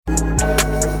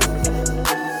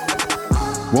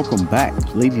Welcome back,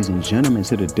 ladies and gentlemen,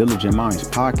 to the Diligent Minds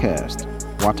podcast,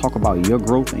 where I talk about your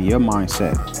growth and your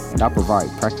mindset, and I provide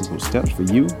practical steps for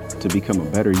you to become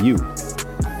a better you.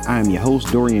 I am your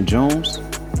host, Dorian Jones.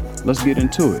 Let's get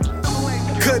into it.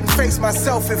 Couldn't face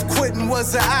myself if quitting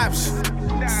was an option.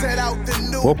 Set out the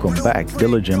new Welcome back,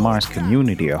 Diligent Minds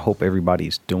community. I hope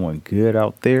everybody's doing good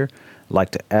out there. I'd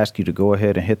like to ask you to go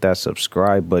ahead and hit that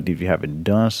subscribe button if you haven't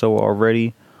done so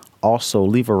already. Also,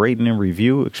 leave a rating and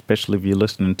review, especially if you're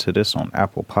listening to this on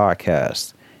Apple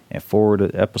Podcasts. And forward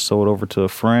the episode over to a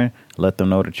friend. Let them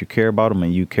know that you care about them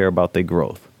and you care about their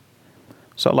growth.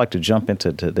 So I'd like to jump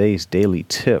into today's daily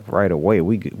tip right away.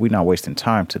 We're not wasting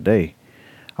time today.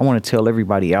 I want to tell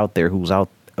everybody out there who's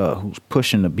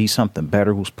pushing to be something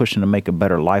better, who's pushing to make a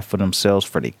better life for themselves,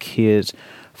 for their kids,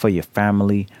 for your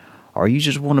family, or you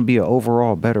just want to be an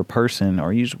overall better person,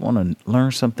 or you just want to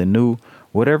learn something new,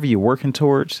 whatever you're working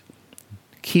towards,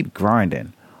 keep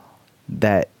grinding.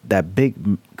 That big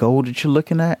goal that you're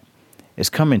looking at is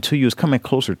coming to you. It's coming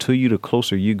closer to you. The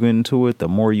closer you get into it, the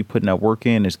more you putting that work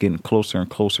in, it's getting closer and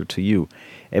closer to you.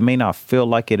 It may not feel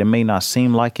like it. It may not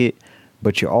seem like it,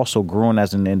 but you're also growing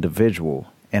as an individual.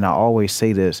 And I always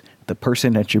say this, the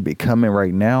person that you're becoming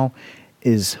right now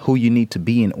is who you need to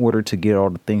be in order to get all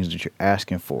the things that you're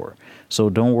asking for. So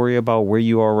don't worry about where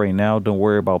you are right now. Don't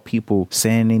worry about people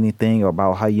saying anything or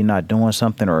about how you're not doing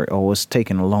something or, oh, it's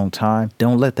taking a long time.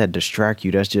 Don't let that distract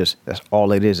you. That's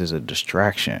all it is a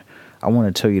distraction. I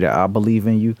want to tell you that I believe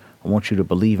in you. I want you to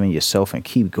believe in yourself and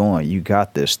keep going. You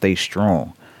got this. Stay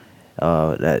strong.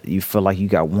 That you feel like you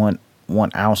got one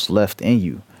ounce left in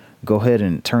you. Go ahead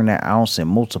and turn that ounce and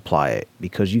multiply it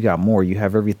because you got more. You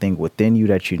have everything within you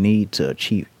that you need to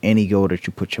achieve any goal that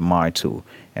you put your mind to.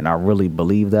 And I really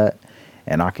believe that.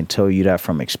 And I can tell you that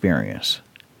from experience.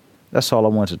 That's all I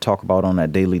wanted to talk about on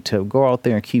that daily tip. Go out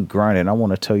there and keep grinding. I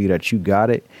want to tell you that you got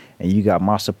it and you got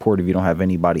my support if you don't have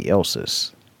anybody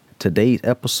else's. Today's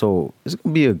episode is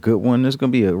going to be a good one. It's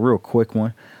going to be a real quick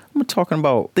one. I'm talking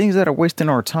about things that are wasting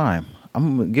our time.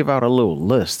 I'm going to give out a little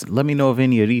list. Let me know if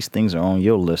any of these things are on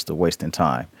your list of wasting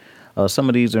time. Some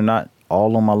of these are not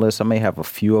all on my list. I may have a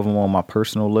few of them on my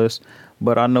personal list,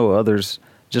 but I know others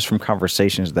just from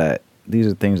conversations that these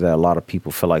are things that a lot of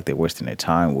people feel like they're wasting their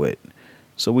time with.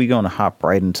 So we're going to hop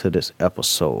right into this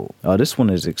episode. This one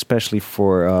is especially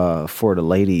for the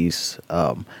ladies.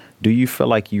 Do you feel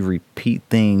like you repeat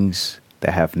things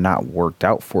that have not worked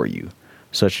out for you,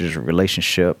 such as a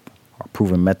relationship or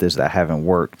proven methods that haven't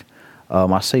worked?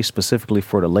 I say specifically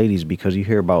for the ladies because you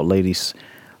hear about ladies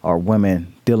or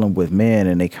women dealing with men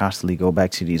and they constantly go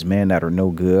back to these men that are no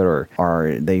good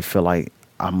or they feel like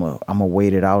I'm a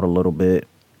wait it out a little bit.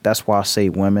 That's why I say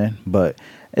women, but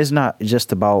it's not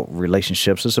just about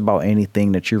relationships. It's about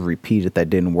anything that you've repeated that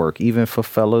didn't work, even for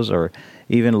fellas or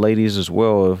even ladies as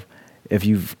well. If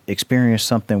you've experienced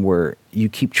something where you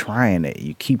keep trying it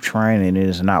and it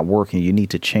is not working, you need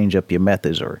to change up your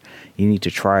methods or you need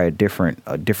to try a different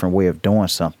way of doing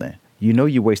something. You know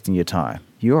you're wasting your time.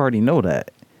 You already know that.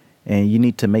 And you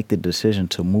need to make the decision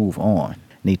to move on. I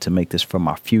need to make this for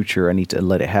my future. I need to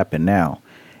let it happen now.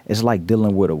 It's like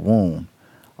dealing with a wound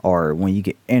or when you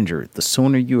get injured. The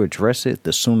sooner you address it,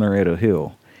 the sooner it'll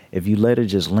heal. If you let it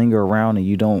just linger around and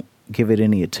you don't give it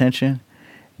any attention,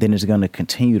 then it's going to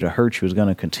continue to hurt you. It's going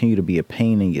to continue to be a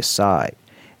pain in your side.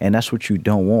 And that's what you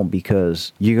don't want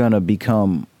because you're going to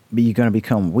become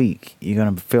weak. You're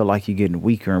going to feel like you're getting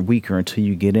weaker and weaker until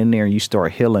you get in there and you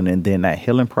start healing. And then that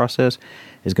healing process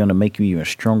is going to make you even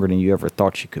stronger than you ever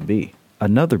thought you could be.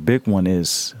 Another big one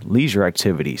is leisure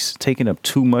activities, taking up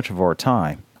too much of our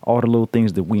time. All the little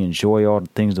things that we enjoy, all the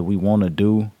things that we want to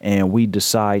do. And we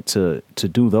decide to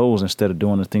do those instead of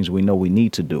doing the things we know we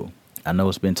need to do. I know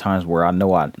it's been times where I know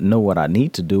what I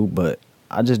need to do, but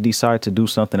I just decide to do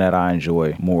something that I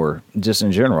enjoy more. Just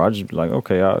in general, I just be like,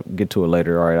 okay, I'll get to it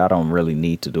later. All right, I don't really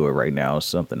need to do it right now. It's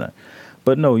something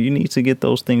but no, you need to get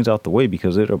those things out the way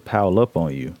because it'll pile up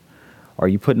on you. Are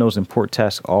you putting those important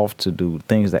tasks off to do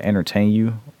things that entertain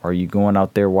you? Are you going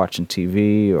out there watching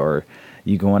TV or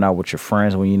you going out with your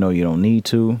friends when you know you don't need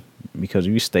to? Because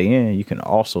if you stay in, you can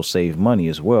also save money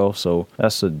as well. So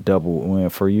that's a double win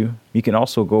for you. You can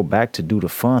also go back to do the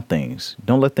fun things.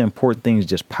 Don't let the important things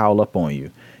just pile up on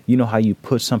you. You know how you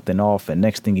put something off and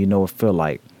next thing you know, it feel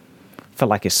like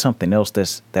it's something else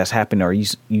that's happening, or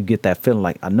you get that feeling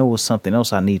like I know it's something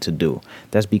else I need to do.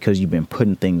 That's because you've been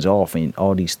putting things off and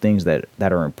all these things that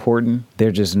are important,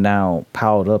 they're just now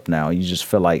piled up now. You just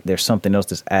feel like there's something else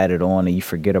that's added on and you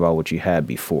forget about what you had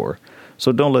before.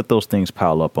 So don't let those things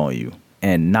pile up on you.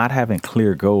 And not having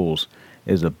clear goals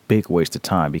is a big waste of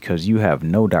time because you have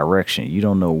no direction. You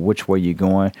don't know which way you're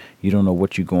going. You don't know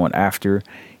what you're going after.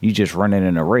 You just running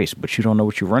in a race, but you don't know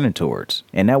what you're running towards.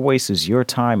 And that wastes your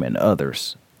time and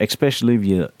others,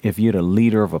 especially if you're the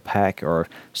leader of a pack or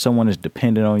someone is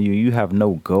dependent on you. You have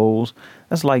no goals.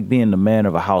 That's like being the man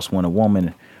of a house when a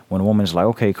woman is like,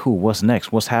 okay, cool, what's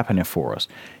next? What's happening for us?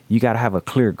 You got to have a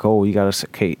clear goal. You got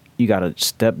to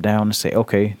step down and say,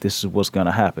 okay, this is what's going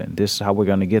to happen. This is how we're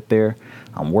going to get there.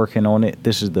 I'm working on it.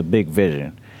 This is the big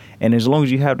vision. And as long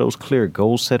as you have those clear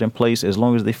goals set in place, as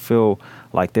long as they feel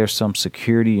like there's some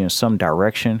security and some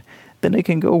direction, then they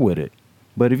can go with it.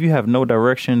 But if you have no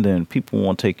direction, then people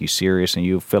won't take you serious and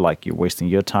you'll feel like you're wasting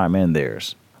your time and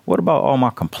theirs. What about all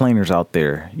my complainers out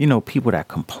there? You know, people that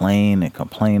complain and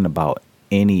complain about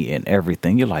any and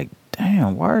everything. You're like,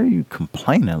 damn, why are you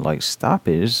complaining? Like, stop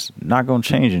it. It's not going to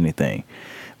change anything,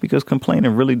 because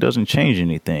complaining really doesn't change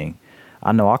anything.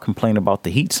 I know I complain about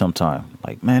the heat sometimes.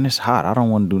 Like, man, it's hot. I don't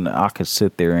want to do nothing. I could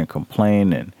sit there and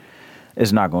complain and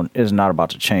it's not about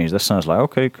to change. That sounds like,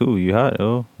 okay, cool. You hot?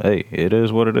 Oh, hey, it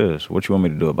is what it is. What you want me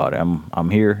to do about it? I'm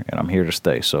here and I'm here to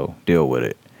stay. So deal with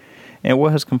it. And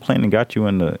what has complaining got you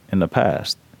in the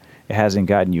past? It hasn't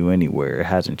gotten you anywhere. It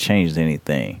hasn't changed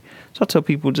anything. So I tell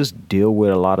people, just deal with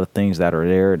a lot of things that are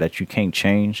there that you can't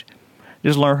change.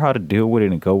 Just learn how to deal with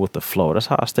it and go with the flow. That's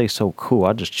how I stay so cool.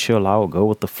 I just chill out, go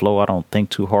with the flow. I don't think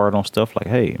too hard on stuff. Like,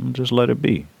 hey, just let it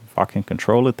be. If I can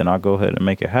control it, then I'll go ahead and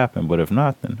make it happen. But if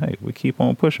not, then hey, we keep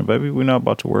on pushing, baby. We're not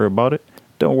about to worry about it.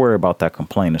 Don't worry about that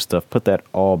complaining stuff. Put that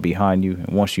all behind you. And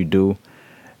once you do,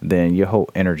 then your whole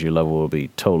energy level will be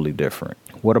totally different.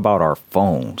 What about our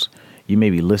phones? You may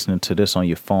be listening to this on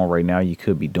your phone right now. You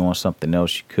could be doing something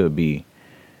else. You could be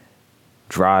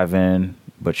driving,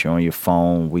 but you're on your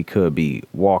phone. We could be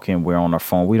walking. We're on our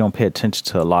phone. We don't pay attention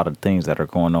to a lot of things that are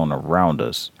going on around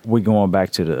us. We're going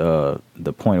back to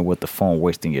the point with the phone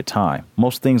wasting your time.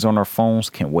 Most things on our phones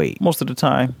can wait. Most of the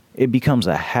time, it becomes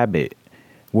a habit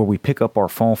where we pick up our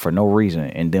phone for no reason,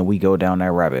 and then we go down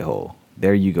that rabbit hole.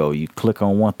 There you go. You click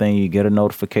on one thing, you get a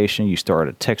notification, you start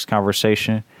a text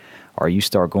conversation, or you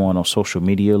start going on social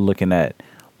media, looking at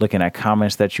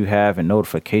comments that you have and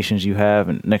notifications you have.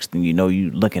 And next thing you know,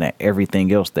 you looking at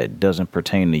everything else that doesn't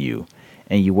pertain to you,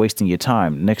 and you wasting your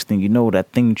time. Next thing you know,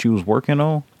 that thing that you was working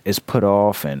on is put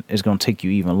off, and it's going to take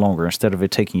you even longer. Instead of it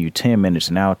taking you 10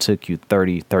 minutes, now it took you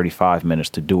 30, 35 minutes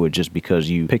to do it just because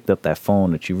you picked up that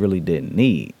phone that you really didn't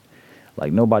need.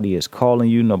 Like, nobody is calling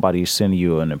you. Nobody is sending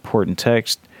you an important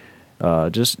text.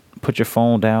 Just put your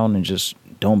phone down and just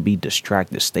don't be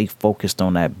distracted. Stay focused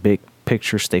on that big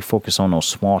picture. Stay focused on those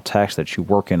small tasks that you're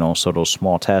working on, so those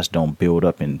small tasks don't build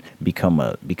up and become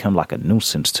like a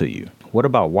nuisance to you. What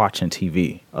about watching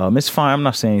TV? It's fine. I'm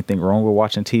not saying anything wrong with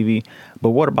watching TV,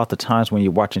 but what about the times when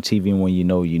you're watching TV and when you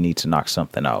know you need to knock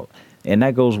something out? And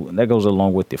that goes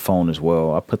along with your phone as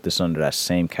well. I put this under that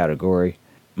same category.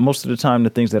 Most of the time, the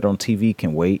things that are on TV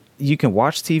can wait. You can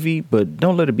watch TV, but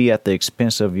don't let it be at the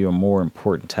expense of your more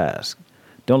important task.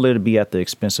 Don't let it be at the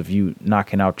expense of you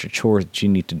knocking out your chores that you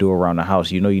need to do around the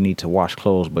house. You know you need to wash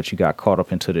clothes, but you got caught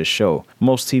up into this show.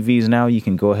 Most TVs now, you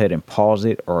can go ahead and pause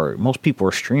it, or most people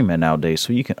are streaming nowadays,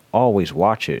 so you can always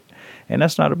watch it. And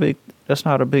that's not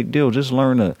a big deal. Just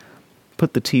learn to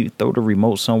put the TV, throw the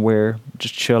remote somewhere,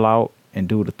 just chill out and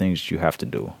do the things that you have to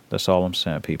do. That's all I'm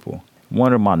saying, people.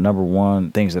 One of my number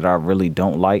one things that I really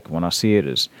don't like when I see it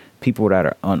is people that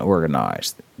are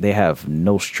unorganized. They have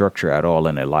no structure at all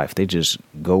in their life. They just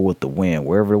go with the wind.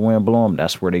 Wherever the wind blows them,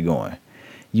 that's where they're going.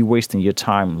 You wasting your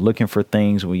time looking for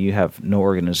things when you have no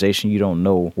organization. You don't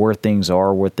know where things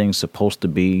are, where things supposed to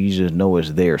be. You just know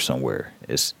it's there somewhere.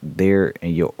 It's there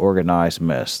in your organized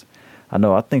mess.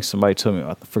 I think somebody told me,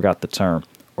 I forgot the term,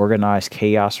 organized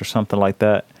chaos or something like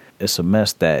that. It's a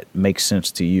mess that makes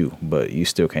sense to you, but you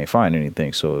still can't find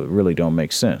anything, so it really don't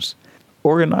make sense.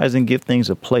 Organize and give things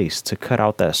a place to cut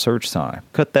out that search time.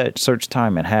 Cut that search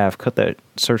time in half. Cut that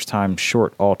search time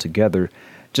short altogether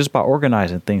just by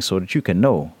organizing things so that you can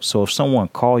know. So if someone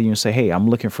call you and say, hey, I'm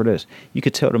looking for this, you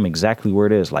could tell them exactly where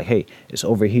it is. Like, hey, it's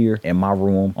over here in my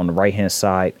room on the right-hand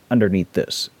side underneath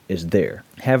this. It's there.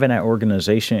 Having that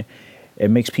organization,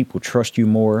 it makes people trust you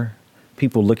more.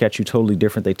 People look at you totally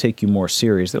different. They take you more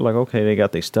serious. They're like, okay, they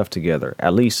got their stuff together.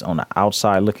 At least on the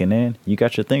outside looking in, you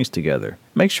got your things together.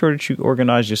 Make sure that you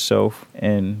organize yourself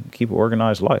and keep an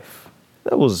organized life.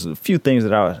 That was a few things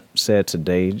that I said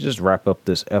today. Just wrap up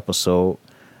this episode.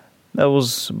 That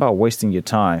was about wasting your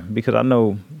time, because I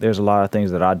know there's a lot of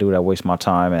things that I do that waste my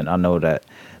time. And I know that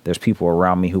there's people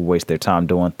around me who waste their time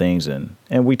doing things, and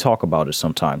we talk about it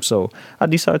sometimes. So I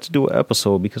decided to do an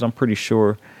episode because I'm pretty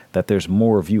sure that there's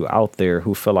more of you out there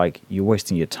who feel like you're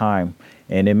wasting your time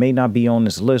And it may not be on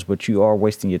this list, but you are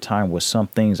wasting your time with some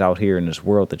things out here in this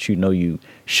world that you know you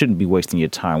shouldn't be wasting your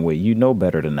time with. You know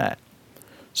better than that.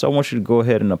 So I want you to go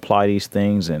ahead and apply these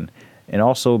things and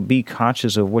also be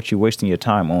conscious of what you're wasting your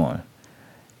time on.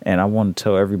 And I want to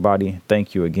tell everybody,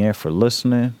 thank you again for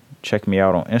listening. Check me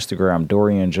out on Instagram,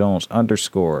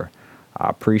 DorianJones_. I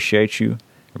appreciate you.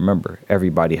 Remember,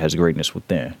 everybody has greatness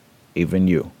within, even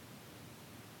you.